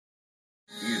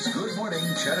is Good Morning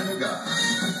Chattanooga.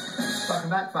 Welcome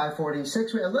back,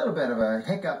 546. We had a little bit of a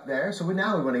hiccup there, so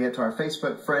now we want to get to our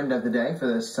Facebook friend of the day for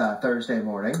this Thursday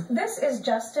morning. This is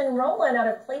Justin Rowland out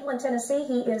of Cleveland, Tennessee.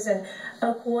 He is an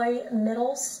Oakwoy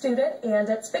Middle student, and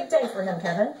it's a big day for him,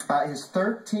 Kevin. His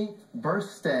 13th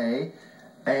birthday,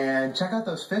 and check out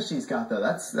those fish he's got, though.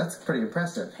 That's pretty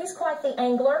impressive. He's quite the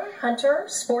angler, hunter,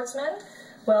 sportsman.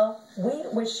 Well, we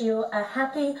wish you a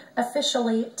happy,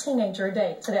 officially teenager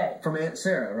day today. From Aunt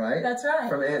Sarah, right? That's right.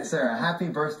 From Aunt Sarah. Happy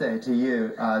birthday to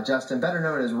you, Justin, better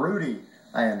known as Rudy,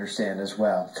 I understand, as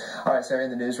well. All right, Sarah,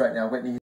 in the news right now, Whitney